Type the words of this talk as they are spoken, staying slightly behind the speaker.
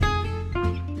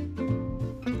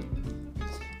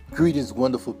Greetings,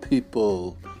 wonderful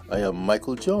people. I am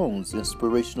Michael Jones,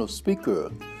 inspirational speaker,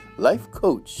 life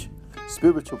coach,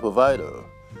 spiritual provider,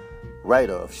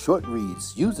 writer of short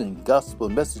reads using gospel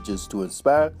messages to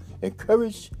inspire,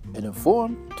 encourage, and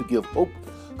inform, to give hope,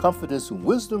 confidence, and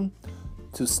wisdom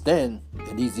to stand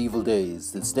in these evil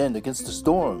days and stand against the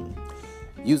storm,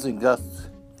 using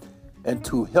gospel and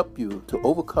to help you to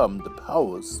overcome the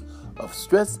powers of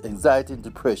stress, anxiety, and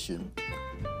depression.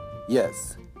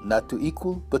 Yes, not to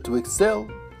equal, but to excel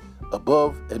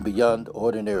above and beyond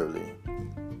ordinarily.